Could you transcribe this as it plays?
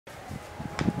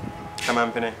Come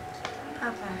on, Penny.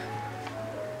 Papa.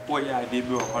 What ya did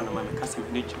be on my cousin,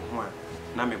 nature one.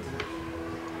 Name.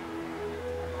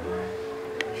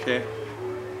 Share.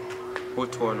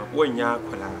 What one? When ya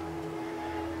aquila.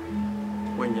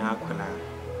 When ya aquila.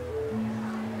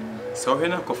 So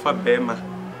when I go for Bema,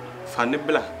 Fanny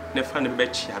Bla, ne Fanny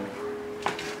Betchiami.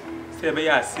 Say, be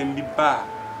a Simbi bar.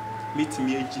 Meet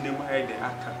me a Geneva the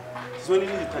Aka. So only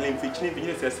Italian fishing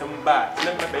business as some bar,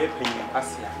 never be a penny in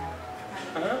Passia.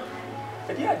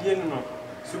 A dear, dear, no.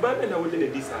 Suburban, I wouldn't a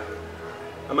desire.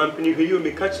 A man penny who you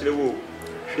may catch the wool.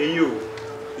 Say you.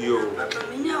 You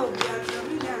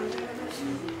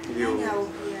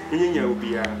will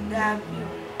be a.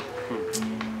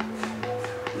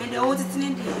 May the old thing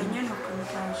in the union of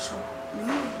show.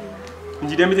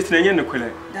 You didn't miss any no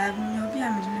color.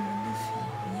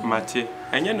 Mate,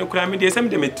 and yet no crime, dear, some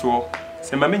demetro.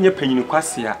 Say, my men, your penny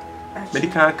quasia.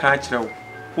 Medical catch out.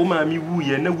 Oh, mammy, woo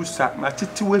ye, no sap, my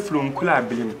titty way from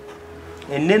Colabim.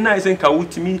 And then I think I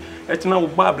would to me at no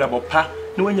babble about pa,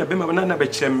 no one you be my banana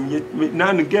betchem, yet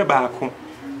none get back home.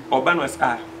 Obama's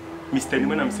ah, Mr.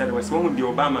 Nimo said was one with the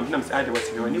Obama, and I was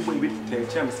your neighbor with the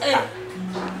chums.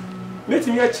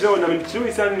 Meeting your children, I'm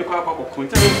sure son in the car of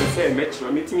continuing to say,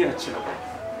 Metro, meeting your children.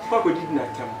 Papa did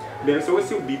not come. There's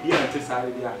also be beyond this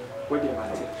idea. What do you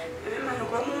want?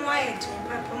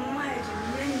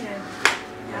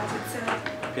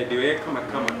 They come a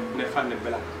come, never the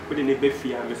bella. Wouldn't it be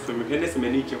fear, Mr. McGinnis,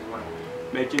 manager one,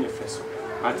 making a festival.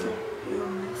 Martin.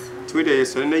 2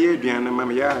 days, so nay, Diana,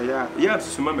 Mamma, yeah,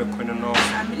 so Mamma couldn't know.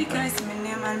 I'm really kind of my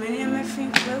name and many of my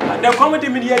friends. The comedy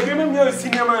media agreement, you're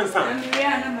senior man, son.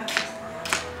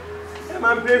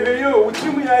 I'm baby, you, what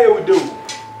you mean I would do?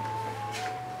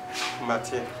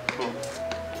 Martin.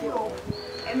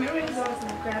 I'm very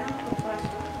exhausted, grandpa.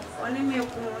 Only me a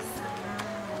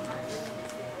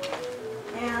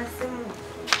I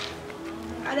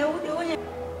don't know.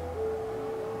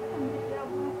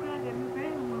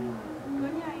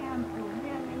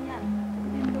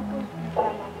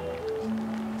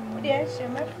 Yes,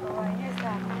 I'm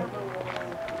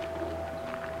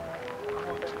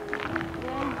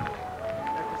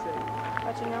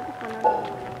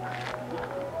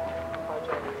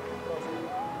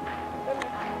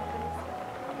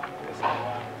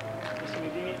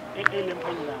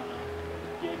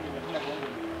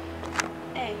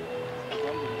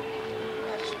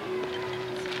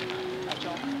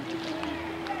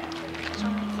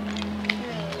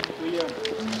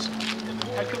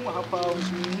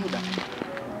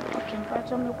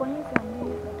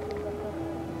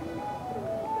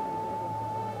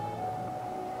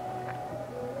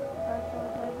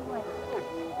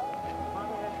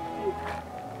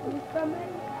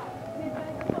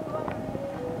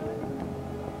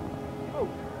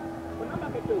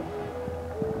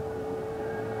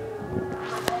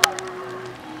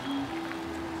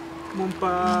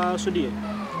Mumpa Sudi.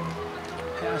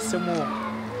 Some more.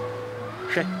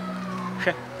 She.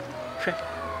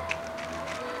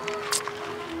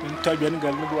 In Tobian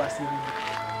Galmuasi.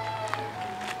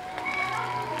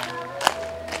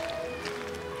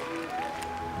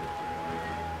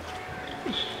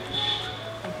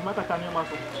 Mata can you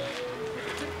muscle?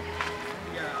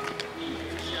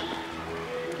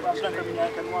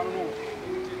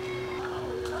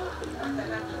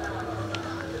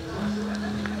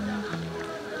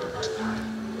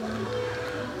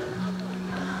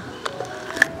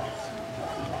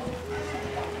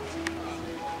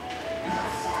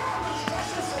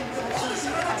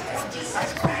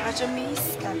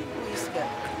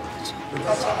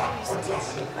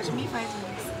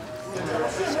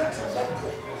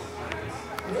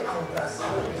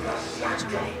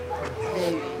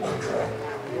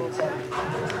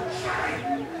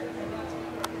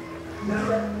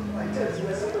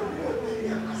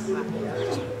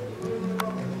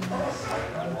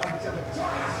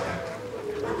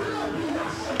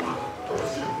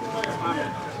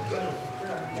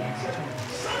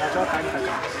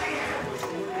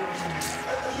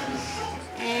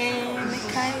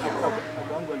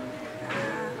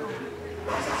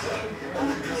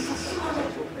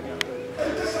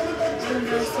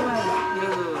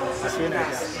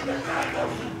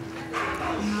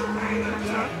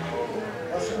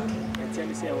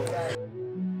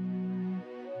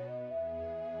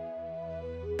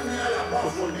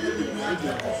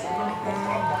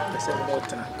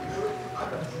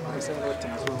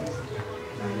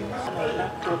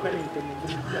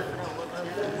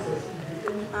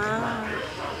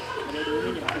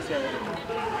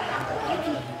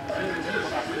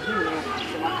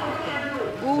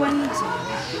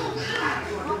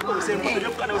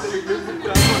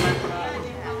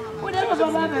 Whatever.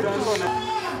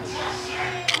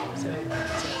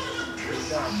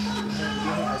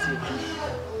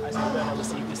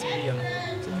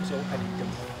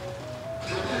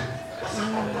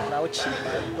 Now cheap,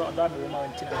 don't know my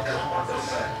tina.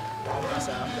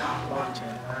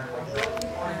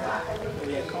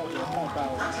 We are calling more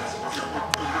about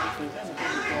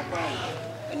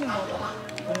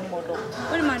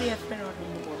What am I here for?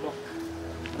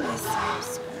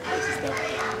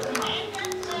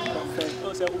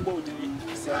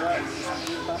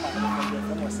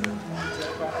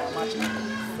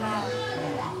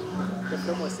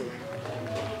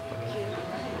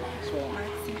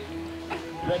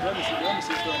 Let me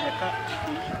see, I can't.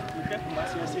 You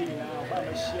have to say now, but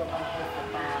I'm sure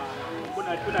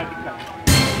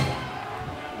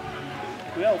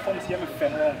we are from Siam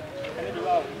Fenron, and it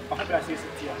will have a say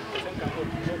here.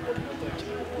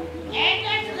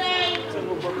 So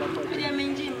no problem.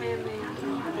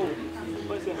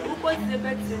 Who was the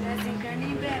bed to us in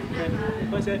Granny Bed?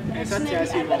 Was it?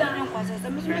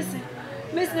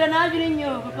 Mr. Nagin,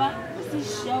 Papa.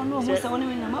 Shall know who's on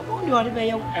him in the map on your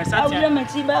way. I will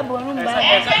let you back on the back.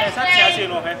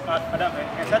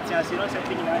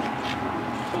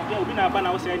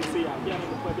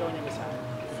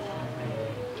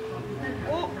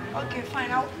 Oh, okay,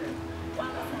 fine. Out.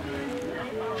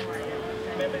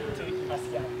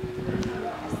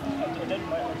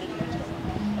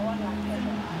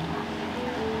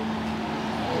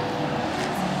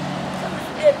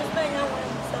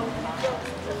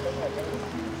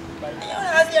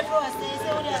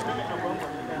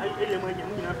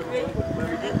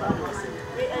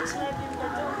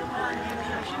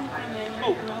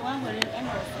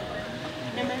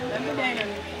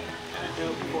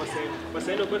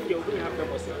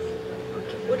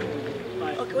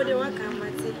 Okay, what do you want?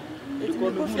 It's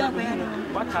what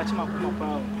touch my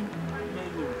power.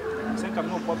 Think I'm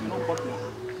no problem.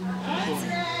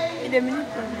 It's a minute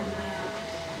problem.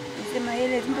 It's my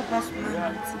head is not possible.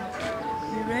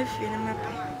 You rush in my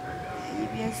pay.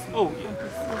 Oh,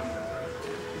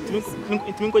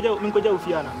 it means go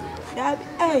Fiana.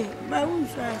 Hey, my own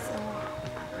choice.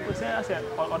 I said,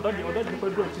 I don't people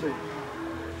do it today.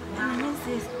 I don't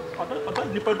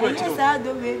people do it today. I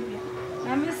don't baby.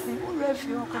 I'm missing who left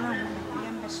you. Can I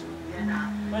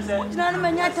what's not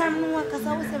my time? No, because I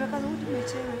was because I would be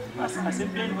I said,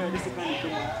 plain where this is going to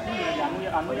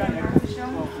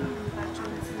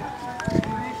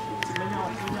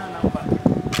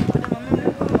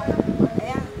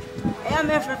I am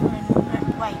afraid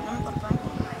of why, no, Papa.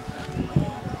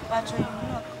 But you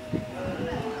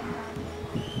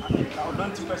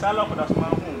don't think I love that my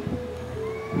home.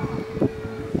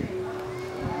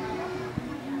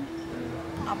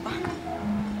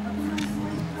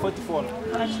 44.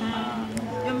 Bye.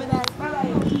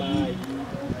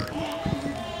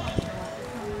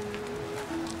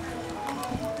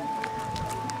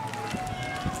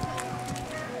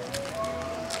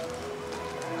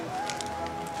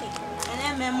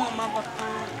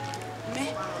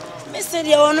 Mister,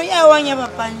 you want to hear one of your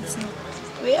pants?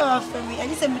 We are from me,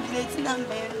 and it's a middle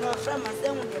number from us.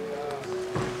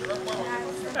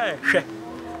 I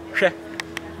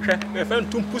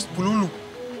found 2 puss blue.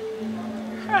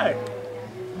 Hey,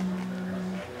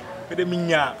 the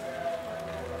minya.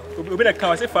 We better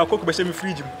come say for a cook, but she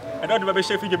fridge. I don't know if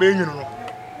she fridge. I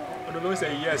don't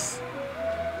say yes.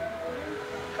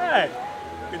 Hey,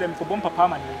 get them for bomb papa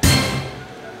man.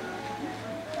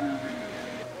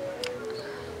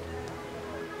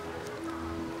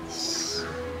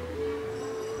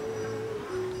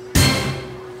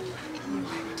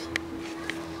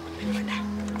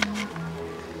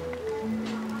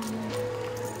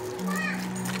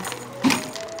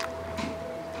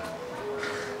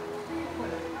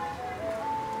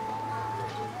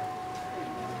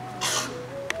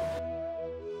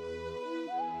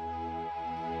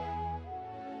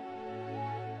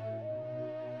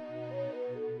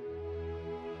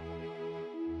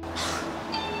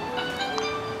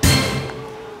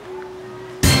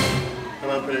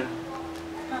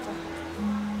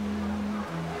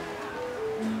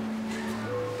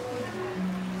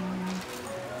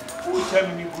 Tell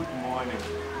me good morning.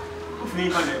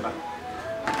 Never.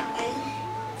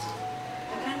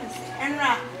 And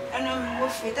I'm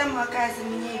with them, my cousin,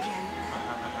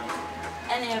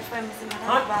 and your friends,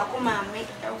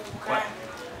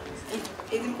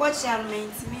 it's what shall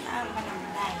mean to me. I'm going to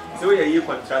die. So you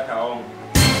contract our own.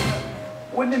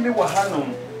 When they were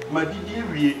Hanum, my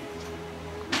dear,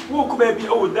 walk baby,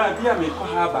 oh, that dear, make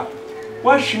harbor.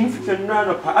 Why she moved to none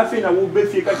of her? I think I will be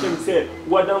fake. I can say,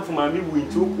 what down for my me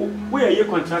to where you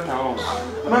contract her on.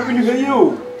 I'm having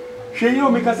you. She you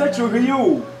make a such of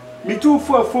you. Me too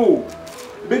for a fool.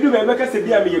 Bedu be make say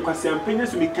bia me ye kwase ampenye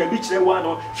so me ka bi kire wa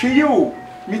no hwe ye o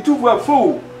me tu fu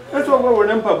afo e so go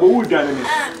wona mpa bo wu dane me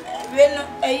we no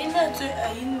ayi na to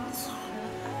ayi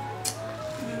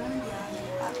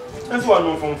so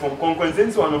anu fom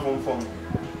konkonsen so anu fom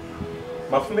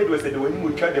ma fu me do say de wani mu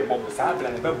twa de bob sa bla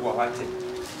ne bebu wa wate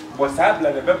bo sa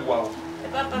bla ne bebu wa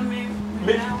papa me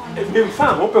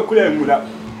fa mo pe kula emura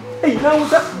ei na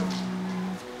wuta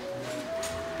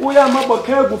wo ya ma bo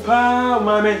ka gu pa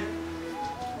ma me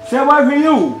se wa hwe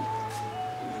you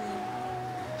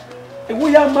e wo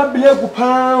ya ma bla gu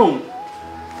pa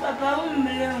papa o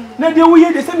mle na de wo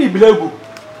ye de se mi bla gu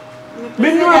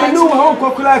me no ha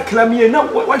ko kula klamie na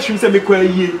wa hwim se me kwa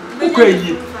yie kwa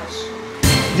yie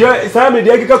dia sa me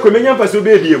de akika ko menya mfa so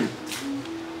be biem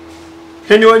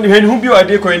heni hu bi wa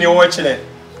de ko ni wo kire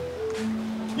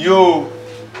yo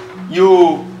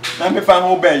na me fa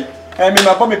ho bai me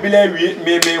ma bo me bila wi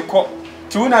me ko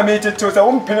tu na me tete so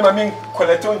wo mpene ma me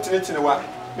koleto ntine wa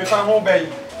me fa ho bai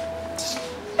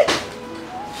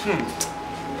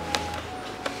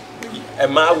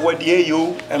Emma wo de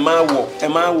yo Emma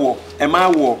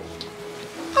wo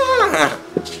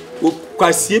wo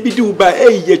kwasie bi di uba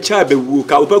ye cha bewu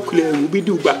ka obakula mu bi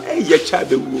di uba ye cha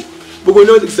bewu bogo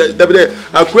no dabere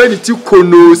akwa ni ti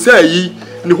kono sai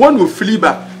ni ho no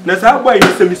filiba na sa boy ni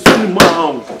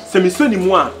semisoni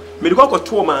mu a me de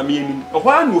kokoto ma me ani ho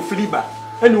an no filiba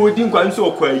ani odi nkwa nso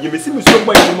okwa yi me si me so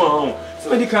boy ni mu a se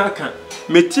me di Kaka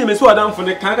me ti me so adamfo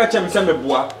ne Kaka cha me se me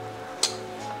boa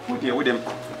wo dem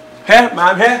he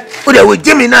ma he o de wo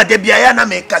jemi na de bia ya na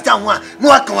me kasa ho a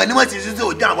no aka wani ma sisi so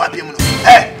o dan wa pem no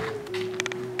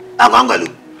agwangwalu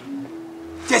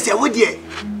tese wo de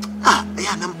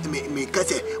ya na me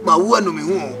kasa ma wo anu me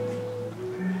hu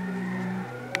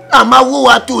ma wo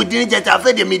wa to din je ta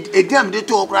fe de me edam de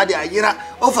to okra de ayira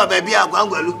o fa ba bia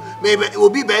agwangwalu me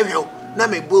obi ba hwe na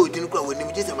me bo din kwa woni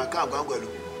me je se maka agwangwalu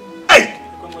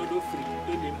komodo free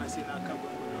de dem asina aka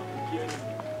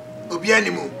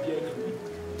agwangwalu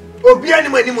obi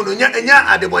animu no nya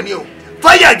adeboni o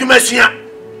fa ya adwuma sua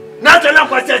na to na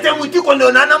kwase se mu ti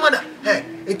kono na mana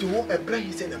enti wo ebra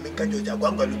yi se na me ka joja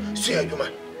gwangwalu sua adwuma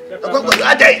gwangwalu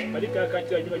adai madika ka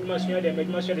ti adwuma sua de me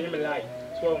me lai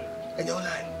so enyo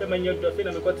lai be manyo do fe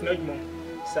na me kwati na adwuma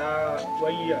sa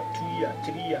 1 year 2 year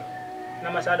 3 year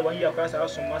na ma sa de 1 year kwa sa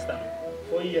so master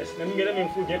 4 years na me me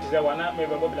mfu je ti se wa na me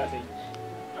babo bla sei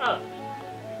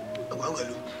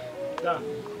gwangwalu da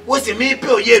wo se me pe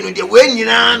oye nu de we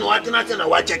nyina na watena na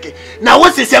wa cheke na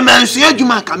wo se mansu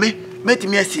adwuma ka me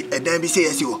metimi asi edan bi se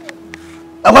yesi wo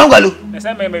agwangwalu na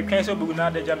se me twen so bugu na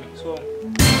da jami so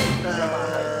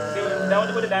da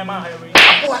wo de da ma ha we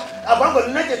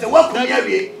agwangwalu na tete wa kumia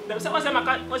wie da se wo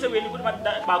se we ni kudu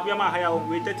ba ku ya ma ha ya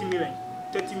we 30 million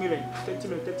be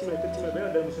na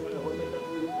da musu na ho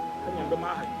hanya be ma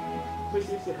ha we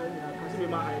se hanya ka se be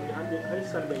ma ha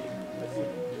ha san be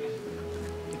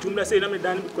tumna say na me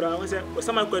dan kura won say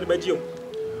sama ko ni bagio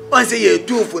won say ye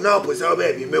tufu na oposa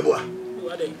baby meboa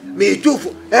me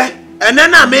tufu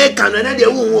enana me kan na de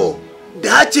wu wo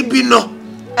da chi bi no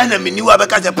ena me niwa be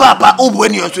ka say papa obu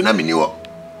eni oso na me niwo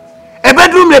e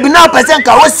bedroom le bi na person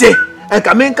ka wo se e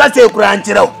ka me nka say kura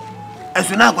nchire wo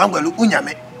eso na agwangwalu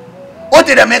unyame o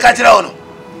te da me ka chire wo no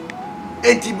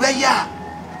enti be ya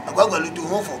agwangwalu tu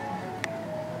hofo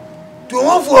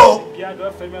ya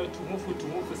do fe me tu hofo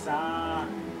sa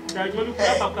ka jolu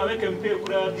kura papa we kempe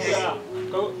kura bia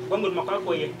ko bangul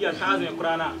makako ye bia 1000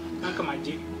 kura na anka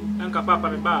maji anka papa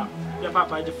me ba ya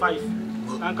papa je 5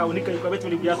 anka unika ko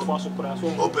betimi bia so so kura so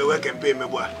o pe we kempe me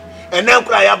boa ena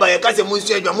kura ya ba ye ka se mu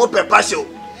nsu adwa mo pe pasio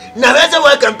na be se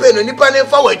we kempe no nipa ne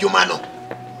fa wadwuma no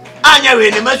anya we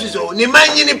ne masuso ni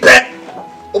manyi ni pe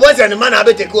o bo se ne man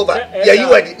abe take over ya yi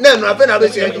wadi na no ape na abe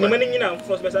se adwuma ni man nyina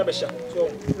force be sa be sha so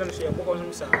na no so ye boko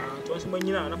so sa to so man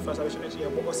nyina na force be so ye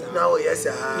boko sa na o yes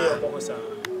ne ye boko sa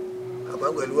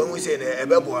abangwalu wangu se ne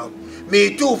ebe boa me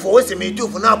tufu o se me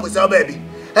tufu na aposa baby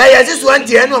ya se so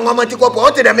anti enu ngoma ti kopo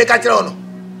o te da me ka kira ono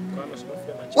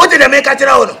o te da me ka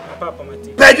kira ono papa mati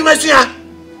pe adwuma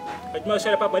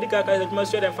sua papa dika ka adwuma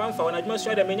sua de fanfa na adwuma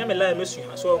sua de me nya me la me sua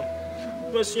so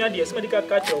adwuma sua de se dika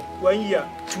ka kira 1 year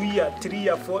 2 year 3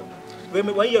 year 4 we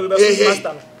me 1 year we be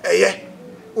master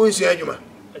unsu adwuma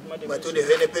ma to de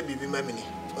hene pe bibi mamini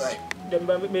why dem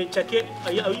ba me cheke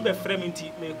ayi be frame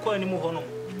nti me ko ani mu ho no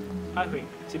ahwe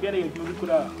se bia na ye duru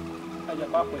kura aja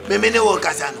papa me ne wo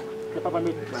kasa no papa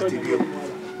me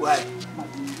why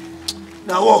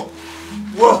na wo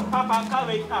papa ka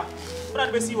we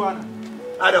brad be si wana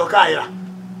ada o kaira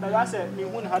na ga se me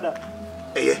hun hada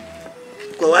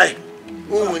ko why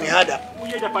ni hada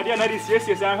uye ja padia na risi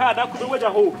esi se hada ku do waja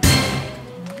ho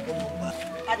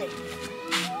ade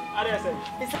se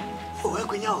o we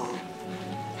kunya o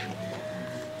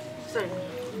Sorry.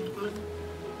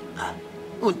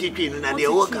 Won't teach you na dey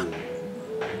work.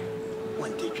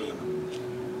 Won't teach you.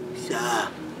 Sir.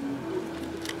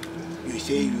 You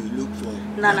say you look for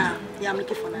Nana. Yeah, I'm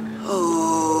looking for Nana.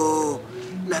 Oh,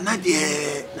 Nana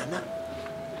dear. Nana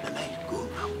is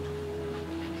gone out.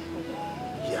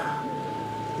 Yeah.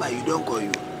 But you don't call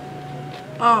you.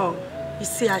 Oh, you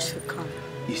say I should come.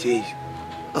 He says,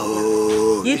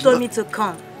 oh. You told me to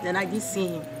come, then I didn't see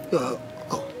him. Oh,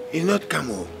 he's not come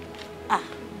home. Ah.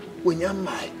 When you're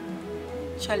mad.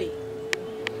 Charlie.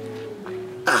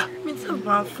 Ah. It's a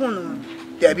bad phone.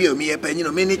 There be me a penny,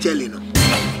 no many Charlie. No.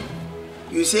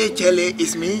 You say Charlie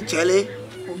is me, Charlie?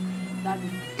 Oh, Daddy.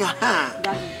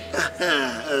 Daddy.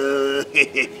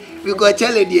 Because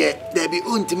Charlie dear, there be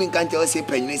untimin can't tell say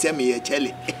penny, say me a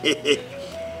Charlie.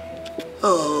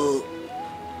 Oh.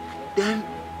 Then,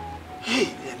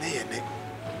 hey,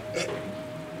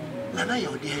 Nana,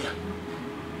 you're dear.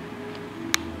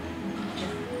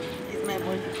 It's my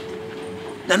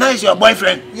boyfriend. Nana is your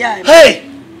boyfriend? Yeah. Hey!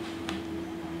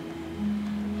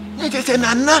 You just say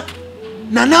Nana.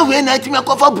 Nana, when I think I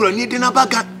cover brownie dinner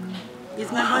baga.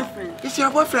 It's my boyfriend. It's your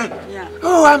boyfriend? Yeah.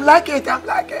 Oh, I'm like it.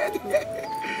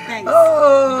 Thanks.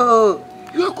 Oh,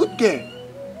 you're a good girl.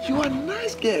 You are a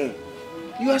nice girl.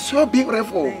 You are so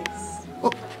beautiful. Thanks.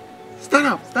 Oh, stand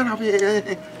up. Let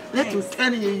me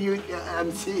tell you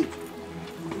and see it.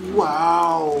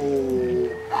 Wow.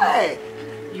 Hey,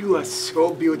 you are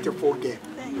so beautiful girl.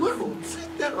 Thanks. Wow,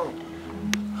 sit down.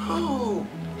 Oh,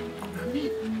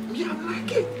 me, I'm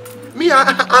like it. Me,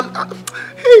 I'm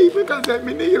hey, because I'm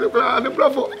in the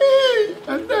bravo. Hey,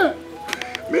 and that.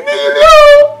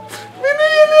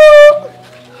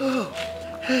 Oh,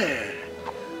 hey.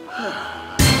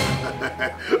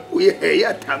 We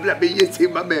are tabla be yesi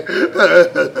mame.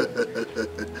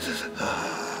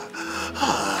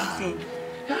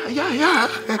 Yeah.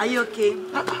 Are you okay?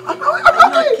 I'm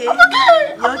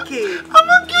okay.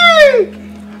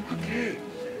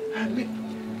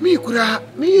 Me kura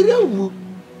me rewu.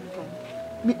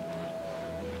 Me.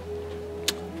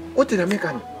 What did I make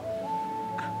an?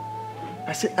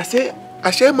 I say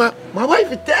my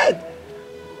wife is dead.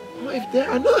 My wife dead.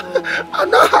 I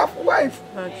know half wife.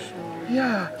 Not sure.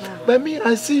 Yeah. But me,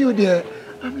 I see you there.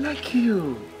 I'm like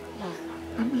you.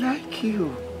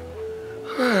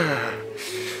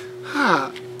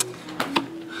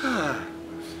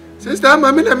 Sister,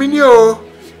 mami na minyo.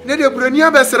 Nede bronia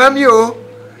besramio.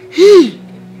 He.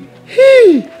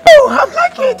 Oh, I'm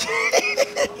like it.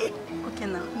 Okay,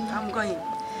 now I'm going.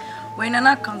 When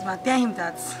Nana comes back, tell him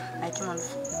that I came on the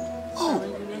phone. Oh. So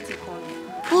you need to call me.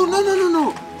 Oh,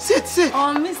 no. Sit.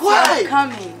 Oh, Mister, Why? I'm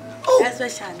coming. Oh.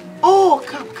 Especially. Oh,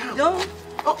 come.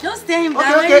 Just tell him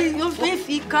that Okay. if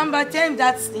he come back, tell him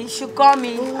that he should call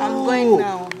me. Oh. I'm going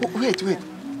now. Wait.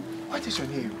 What is your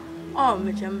name? Oh,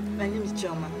 my name is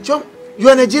Choma. Chom, you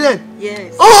are Nigerian?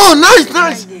 Yes. Oh, nice.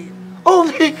 I Oh,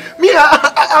 me,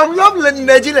 I'm loving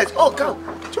Nigerians. Oh, come.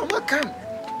 Choma, come.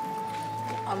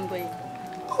 I'm going.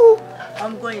 Oh.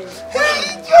 I'm going.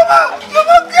 Hey, Choma, come.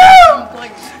 I'm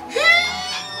going.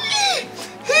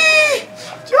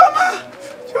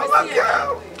 Choma,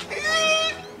 come.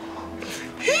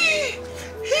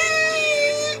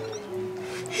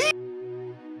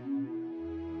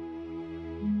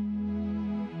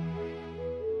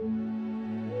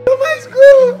 Choma is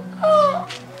good. Oh,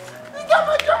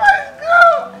 Choma is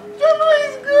good. Choma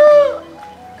is good.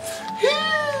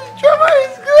 Choma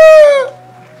is good.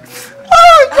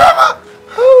 Oh, Choma.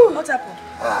 What happened?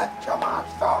 Choma,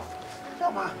 stop.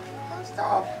 Choma,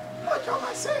 stop. Oh, Choma,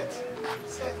 sit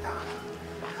down.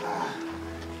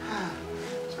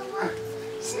 Choma,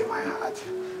 see my heart.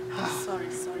 Sorry.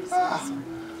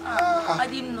 I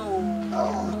didn't know.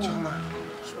 Oh, Choma,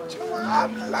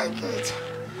 I'm like it.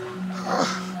 I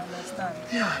understand.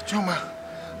 Yeah, Choma,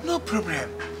 no problem.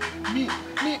 Me,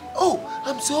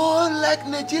 I'm so like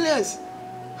Nigerians.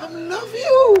 I love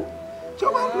you.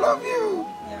 Choma, I love you.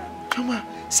 Yeah. Choma,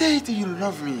 say it, you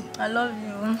love me. I love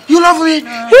you. You love me?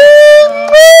 Yeah.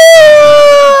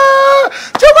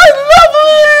 Choma, you love me.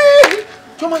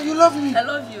 Choma, you love me. I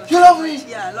love you. You love me?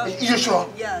 Yeah, I love you. You sure?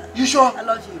 Yeah. You sure? I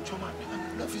love you. Choma,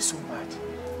 I love you so much.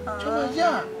 Choma,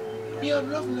 yeah. Me, I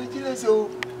love Nigeria so.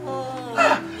 Oh,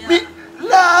 Yeah. yeah. Me,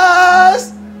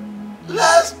 last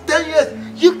 10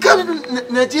 years, you come to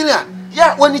Nigeria.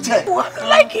 Yeah, when it's here. Oh, I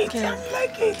like it. Okay. I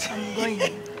like it. I'm going.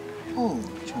 Oh,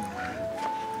 Choma.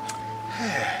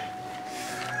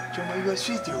 Choma, you are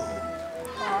sweet, yo.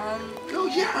 Oh,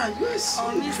 yeah, you are I'll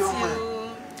sweet, miss Choma. you.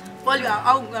 Well,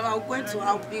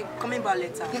 I'll be coming back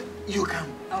later. Yeah, you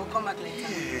come. I'll come back later.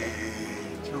 Hey,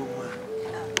 Choma.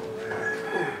 Yeah.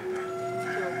 Oh.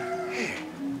 Hey,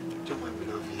 Choma, I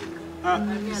love you.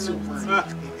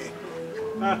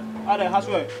 Ada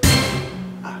haswe.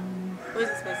 Who is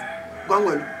this person?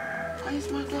 Gwangwalu. Why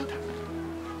is my daughter?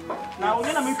 Na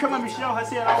onyena me twema me hia o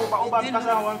hase na oba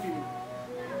kasa ho amfi.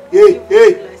 Hey.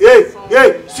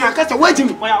 Siakasa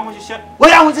wajimi. Oya ho hye.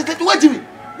 Oya ho hye wajimi.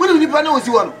 Woni ni pa na osi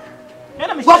wo no.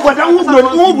 Wa boda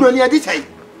wo buroni adi sai.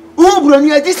 Wo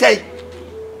buroni adi sai.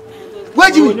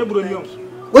 Wajimi. Onye buroni o.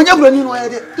 Onye buroni no ya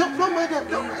de. Don't mind them.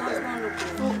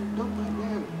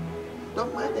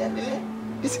 Don't mind them.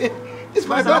 It's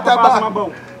my daughter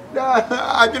ba.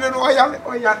 I didn't know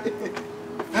oya.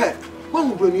 Hey,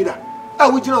 wo buroni da. Ah,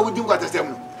 we jina wo jingwa tasem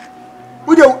no.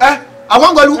 Wo de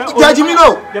Awangwalu jaji mi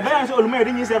no. The bayan so oluma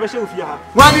edi nyinsa be she ofia ha.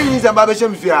 Wan di nyinsa ba be she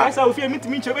mfia ha. Esa ofia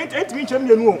mitimi nchem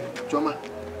mienu o. Choma.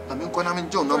 Ame nko na me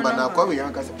njo number na kwa we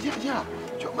yan kasa. Ya.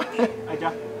 Choma.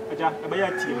 Aja,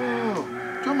 abaya tie.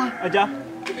 Choma. Aja.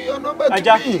 Give me your number to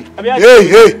Aja. me.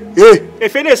 Hey.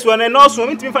 Efene so na no so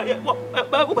mitimi fa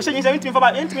wo ko she nyinsa mitimi fa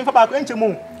ba ko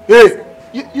enchemu. Hey.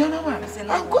 Your number.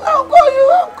 I'll call you.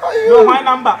 Your high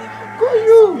number. Call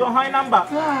you. Your high number.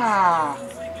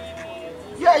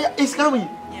 Yeah, it's coming.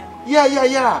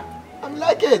 Yeah. I'm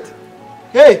like it.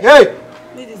 Hey.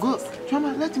 Go.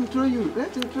 Choma, let him throw you.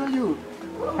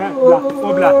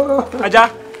 Blah. Aja.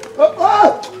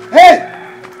 Oh. Hey.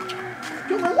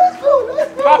 Choma, let's go.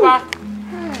 Papa.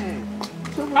 Hey.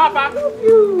 Choma, Papa. I love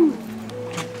you.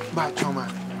 But Choma,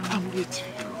 I'm with you.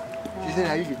 She said,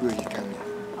 are you going to come?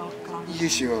 I'll come. You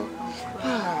sure?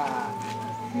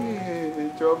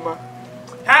 Hey, Choma.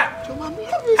 Ha. Choma, I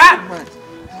love you so much.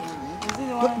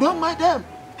 Don't mind them.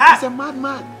 He's a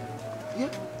madman.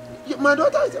 Yeah. My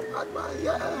daughter is a madman.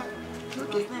 Yeah.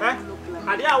 Okay.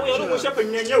 Ade a we no shepe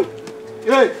nyenye o.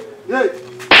 Hey.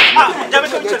 Ja me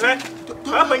so chefe.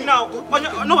 Papa nyina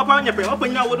no papa nya pe. Papa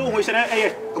nyina wo do ho hye na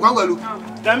eye. Gwangwalu.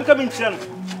 Da me ka bi nkyere no.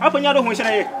 Papa nyina do ho hye na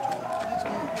eye.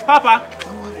 Papa.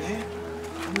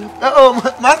 Oh,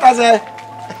 master say.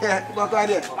 Go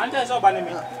there. Anta so ba ne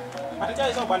me.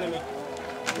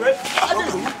 Wait.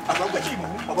 Abangwalu.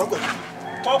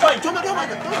 Papa, Choma, don't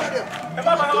mind them.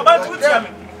 Papa, about to tell me.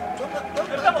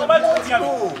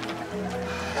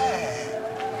 Hey.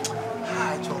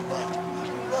 Hi, Choma. I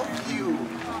love you.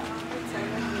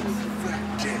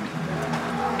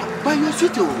 But you're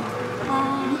sweet, you're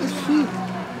sweet.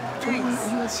 Choma,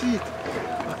 you're sweet.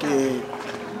 Okay.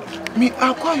 Me,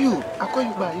 I'll call you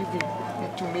by evening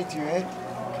to meet you, eh?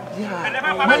 Yeah.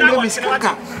 My name is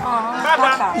Kaka.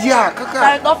 Kaka. Yeah,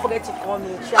 Kaka. Don't forget to call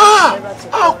me.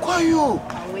 I'll call you.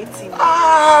 I'm waiting.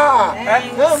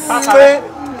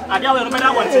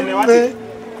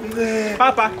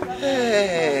 Papa.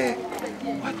 Hey.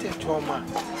 What a trauma.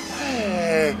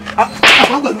 Hey.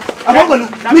 Abangwalu.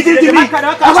 Meeting to me.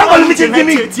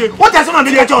 What has someone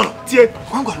been at all?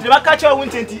 The back catcher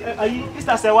went into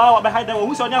Easter say, wow, behind the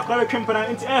who's on your career campaign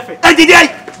into effort. And did I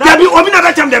be open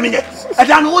at time? I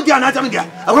don't know what you are not telling you.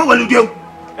 I won't go do.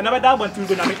 And never that one to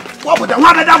do. What would I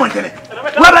want that one tell it?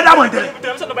 What about that one tell it?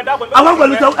 I won't go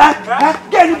to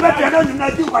get you better. I don't know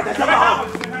what I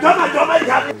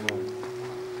don't.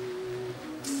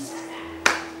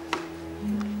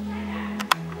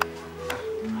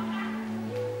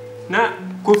 Na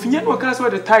kofinya no kala so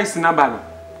the ties na ba no.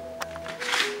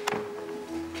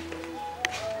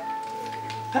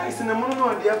 Ties na mono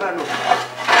no de ba no.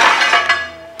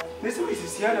 Nese we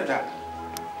sisi ada da.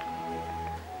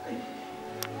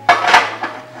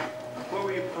 Ko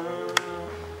we pa.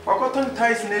 Ko ton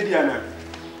ties na dia na.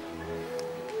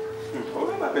 O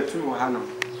ba betu mo ha no.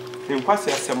 Ne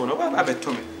nkwase asem no ba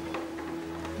betu me.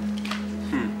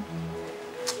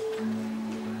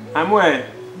 Amwe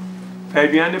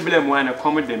Fabian de blame one a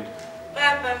commodant.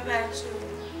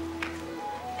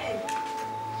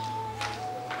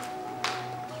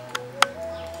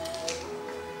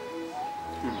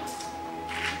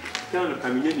 Down a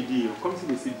family deal, come to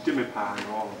the city to me pan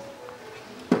or.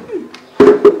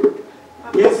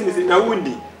 Yes, is it now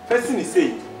windy? First thing is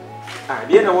say, I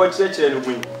didn't watch that channel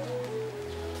win.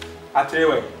 I tell you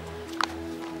what,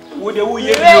 would you win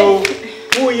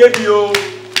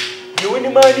the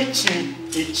money chin.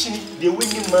 The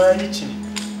winning man chin.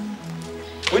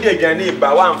 Would you get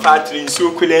by one factory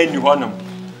so cool any honor?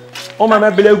 Oh, my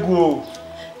belego.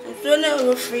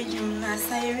 No fridge, I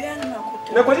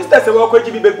no, because that's a walk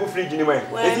to be big fridge anyway.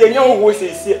 If you know who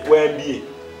says where be,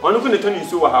 I'm not going to turn you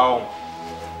so how.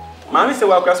 Mammy said,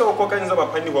 well, I saw cockins of a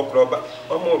penny walk rubber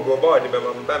or more go about the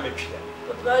Bammy.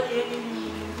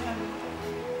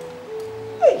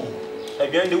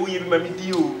 Again, the way you remember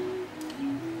you.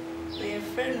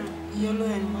 Yellow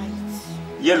and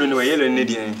white. Yellow no yellow in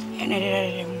the end.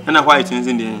 And a white in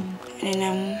the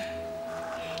end.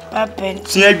 Papa.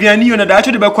 See, I be a new and I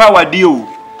actually be quite what deal.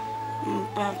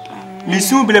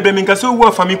 Misu bele minka so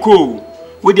wo fa mi ko.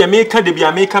 Wo de America de bi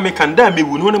America me kan da me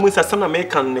wu no na mu sasa na me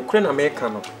kan ne kure na America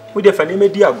no. Wo de fa ne me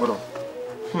di agoro.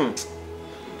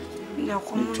 Na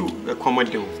komo. Tu e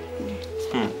komode wo.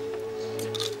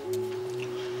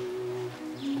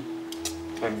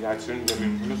 Am ya tun de me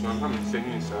no so na me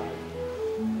seni sa.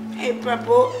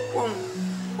 Papo,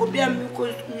 obi am ko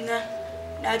mina.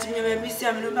 That me be si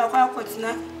am no ba kwa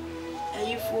kotina.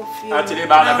 Actually,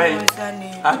 bad bay.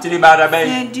 Actually, bad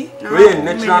bay. We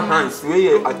natural hands,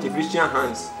 we artificial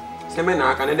hands.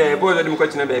 Semena can they both of them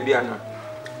question a baby. Anna.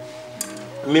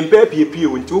 Mimpe pee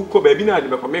until co baby na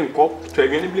the comment cop,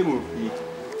 train any blue.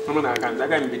 No one can that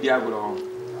can be diablo.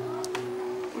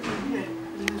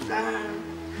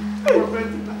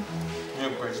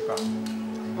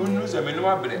 Who knows a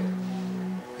minimum bread?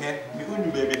 Here, you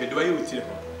couldn't be the way you see.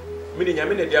 Meaning, I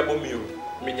mean, a diablo meal,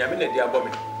 meaning, I mean, a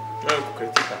diablo. No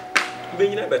critica.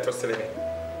 Being a better selling.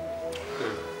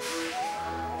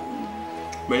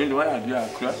 But in what I do, I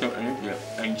cross your energy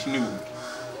and chin.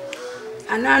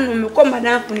 And I know me come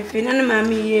down from the fin and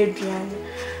mammy, Adrian.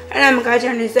 And I'm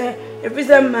catching and say, if it's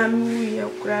a mammy,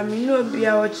 you're cramming, no be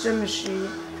our machine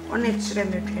on it.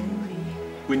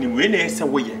 When you win a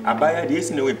way, I buy a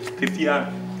days in a way. If you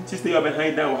are sister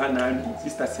behind down, Hannah,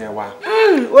 sister say, why?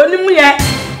 Only me.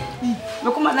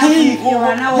 No come on, you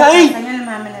are now.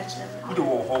 Good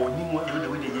old Nimo, you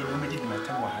know, you did my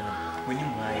time when you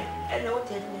might. Hello,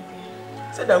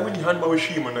 said I wouldn't hand my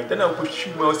shame and then I'll push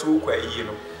you mouse so quite, you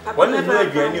know. One of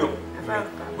you knew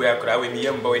where could I win the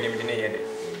young boy named Nene?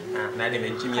 Not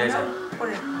even Jimmy. How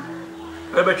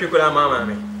about you could have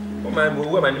mamma? Oh, my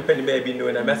woman, you penny baby, no,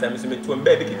 and I must have missed to a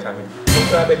baby coming.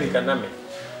 Oh, baby can name me.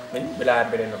 But I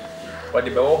better know. What the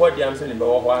bow, what the answer in the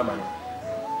bow, woman.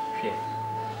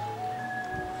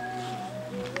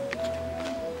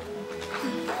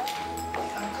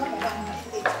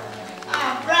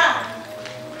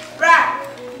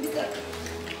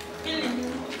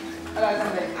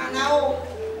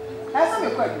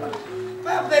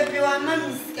 Baby, one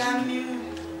mommy's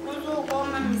coming. Also,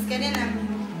 one mommy's getting a me.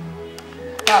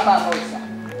 Papa,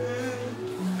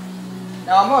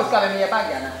 now, most coming me a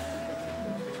bag.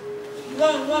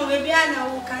 One, baby, I know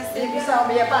who can say this. I'll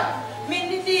be a bag.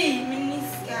 Minnie,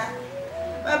 Miniska.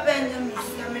 Papa and the Miss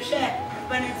Michelle,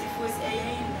 Vanity was a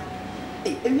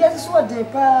and yes, what they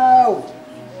pow.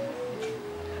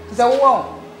 The one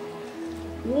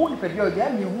would pay your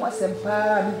damn you want some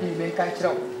pie, maybe catch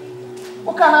up.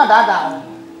 What can I down?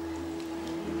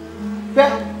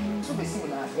 To be seen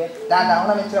that down,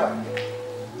 let me tell you.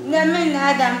 Never,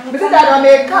 Adam, because I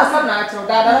may cast some natural,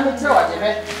 that let me tell you.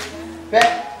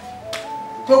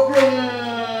 Took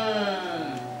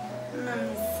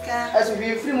as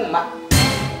we free mumma.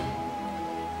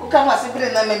 Who can was a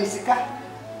great name, Missika?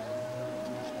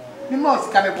 You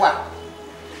must come at what?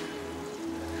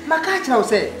 Macacho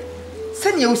say,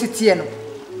 send you sit here.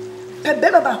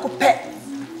 Pebeba pet.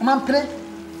 Man play.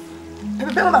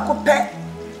 Pebeba pet.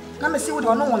 Let me see what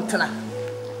I know one tonight.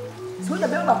 So you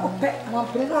better not pet. Man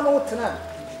play no one tonight.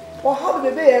 Or how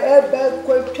the bear ever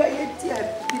quite try it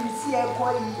here. Didn't see a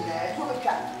quite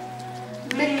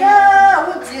Mika,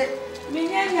 what's it?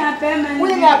 Minya Beman,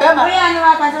 we are Bema. We are no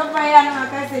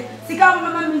Papa, Sika,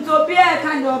 Mamma, to be a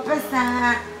kind of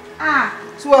person. Ah,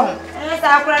 swam. Yes,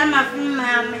 our grandma,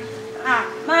 mammy. Ah,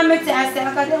 Mammy, I said, I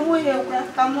got a way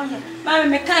of come on.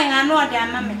 Mammy, I know that,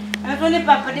 Mammy. I'm only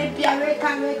Papa, they be a wake. I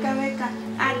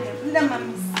the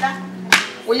mammy,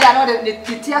 we are not the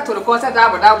theatre to cause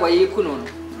that way you couldn't.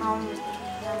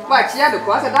 But she had to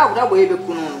cause that way you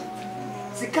couldn't.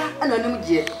 Sika, and a new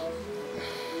year.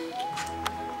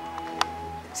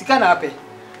 Sika na ape.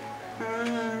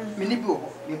 Minibo,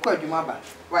 mi kwa jumaba.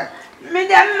 Why? Me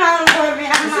dem ma ngo bi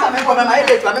ama. Me ko ma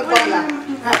ile to me ko la.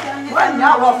 Why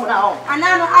now rough now?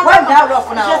 Anano ama. Why now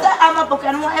rough now? Just ama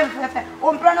poka no efe.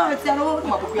 O mpra no tia no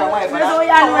ma poka wa efe. So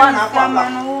ya no na kama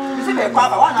no. Bisi me kwa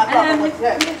ba wa na kwa ko.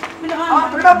 Ama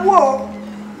pre buo.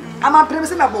 Ama pre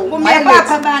bisi me bo. Mo me ba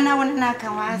pa ba na wona na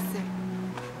kan wa ase.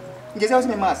 Ngeze o se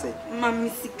me ma ase. Ma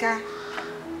misika.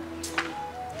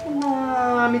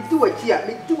 Me do a cheer,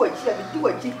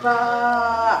 pa.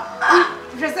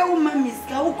 Just a woman, Miss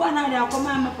Kaukana, come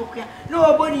on, Pokia.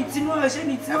 Nobody to know, I should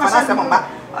need to know. I shall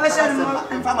not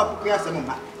farm a Pokia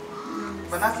Samma.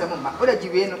 Vanessa, what did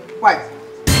you win? Why?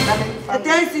 A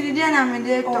dancing dinner, my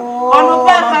dear. Oh,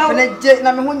 Papa,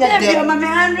 I'm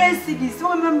 100 cities,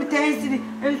 so remember 10 cities,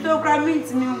 and so cramming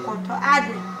to me to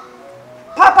add.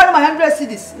 Papa, my 100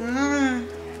 cities.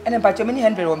 And about your many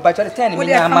 100, but you're 10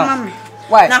 million.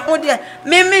 Why? Now, oh dear,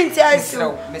 me tell you,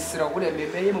 Mr. Would have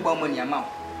been able money amount.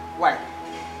 Why?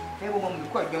 They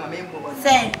won't quite your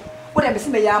say, what am I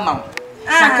saying, amount?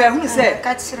 Kaka who say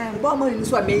catch them. Bomber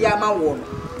is what me yama warm.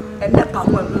 And that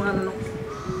power.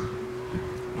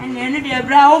 And then the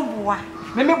brown boy.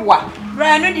 Maybe what?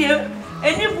 Brian, dear.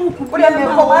 Any book What am I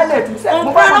for my letters?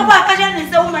 Oh, Kaka is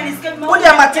the woman is coming. What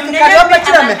am I taking?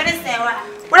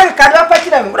 What can you patch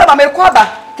them? What am I called?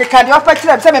 Can you patch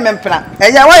them? Send me plan.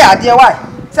 And ya why, dear wife?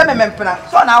 Send me plan.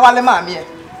 So now I'll mamma here.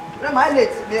 What am I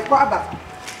late? Be a crabber.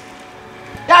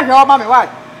 Yeah, your mammy, what?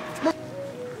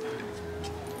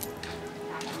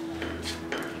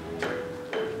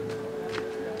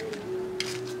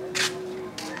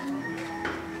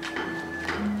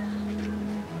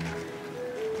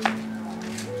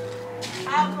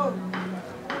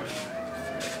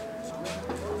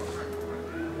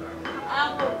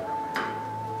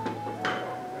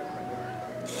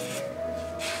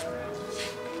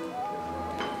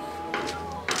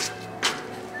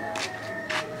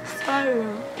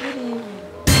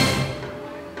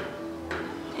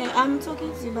 I'm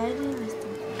talking to you, but I didn't listen.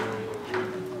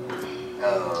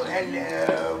 Oh,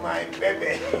 hello, my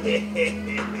baby.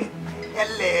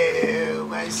 Hello,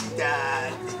 my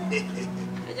sweetheart.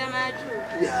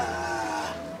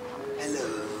 Yeah. Hello,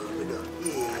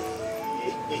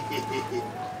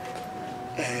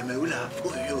 my wula,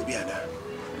 oh, you'll be ana.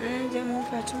 I'm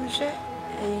Fatumisha.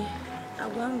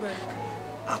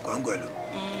 Aquangolo.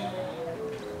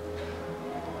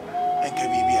 And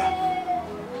Cabibia.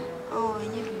 Oh,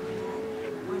 and you.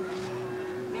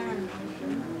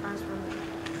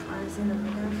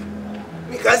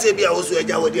 Because be also a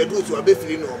Jawa, they do to a be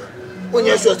free no. When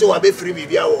you're sure to be free,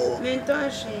 Bibia or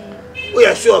we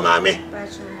are sure, mammy.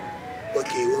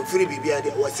 Okay, when free Bibia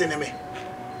was cinema.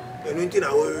 And until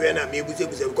I will run a me with a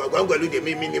Quangolo, the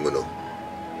minimum.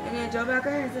 And your job, I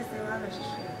can't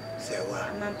say,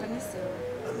 I'm penny,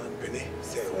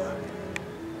 say,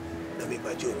 let me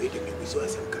buy you with me with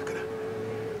some Kaka.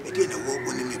 It ain't a walk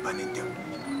on me, Panintum.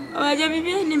 Oh, I don't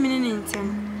be any minute.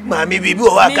 Mammy, be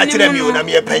boy, I catch them you and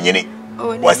me a penny.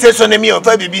 What says on me of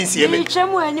Fabi being seen? Me,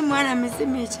 chum, anyone, I miss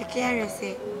me, check care,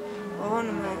 say. Oh,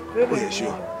 no,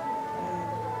 sure.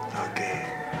 Okay.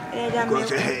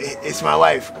 It's my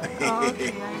wife. Yeah.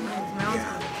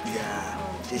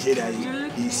 She said that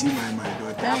you see my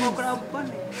daughter.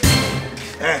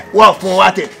 What for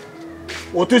what?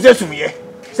 What is this to me?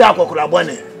 Say I could have won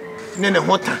it. Then a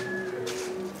hot time.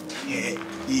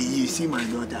 You see my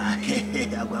daughter.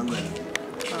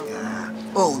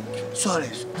 Oh, sorry,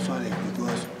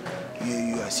 because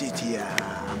you are sitting here.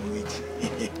 I'm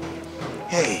waiting.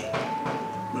 Hey,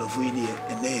 love you dear,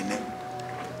 and then.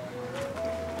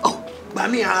 Oh,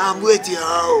 Mammy, I'm waiting.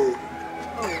 Oh,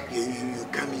 you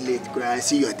coming late? Could I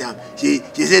see your time? She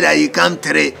said that you come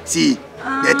today. See,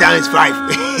 the time is 5.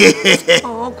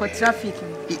 Oh, traffic.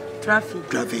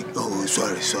 Traffic. Oh,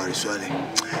 sorry.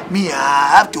 Me,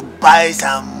 I have to buy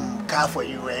some car for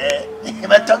you, eh?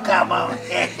 But talk about.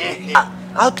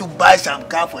 How to buy some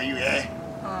car for you, eh?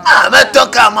 I'm not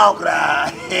talking about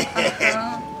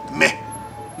me,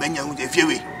 young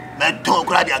Fiwi. Man, talk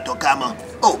about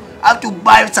oh, I have to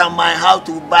buy some my house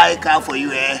to buy a car for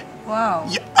you, eh? Wow.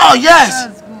 Yeah. Oh,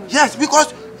 yes. Yes,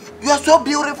 because you are so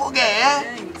beautiful, girl, eh?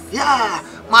 Thanks. Yeah.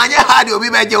 Man, you had your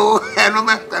baby, Joe. And no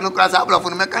man can cross up from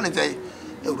the mechanic.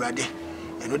 Oh, ready.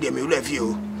 And no, they may love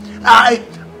you.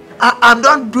 I'm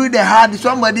not doing the hard.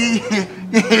 Somebody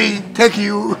take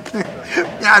you.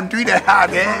 Yeah, I'm doing the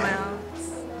hard, eh?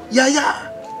 Yeah.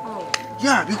 Oh.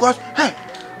 Yeah, because hey,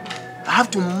 I have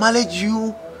to manage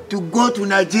you to go to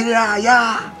Nigeria.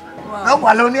 Yeah. Wow. No,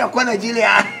 alone here, go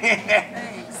Nigeria.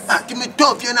 Thanks. Give me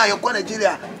tough, you know, you're going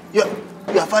Nigeria.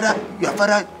 Your father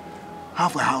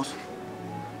have a house.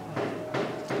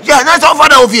 Yeah, that's our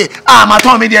father of you. My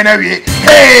Tommy, the anyway.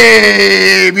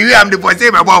 Hey, maybe I'm the boy. Say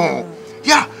my bomb.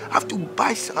 Yeah, I have to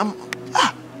buy some.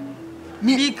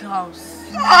 Big house.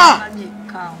 Car.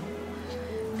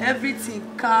 Everything,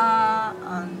 car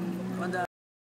and other.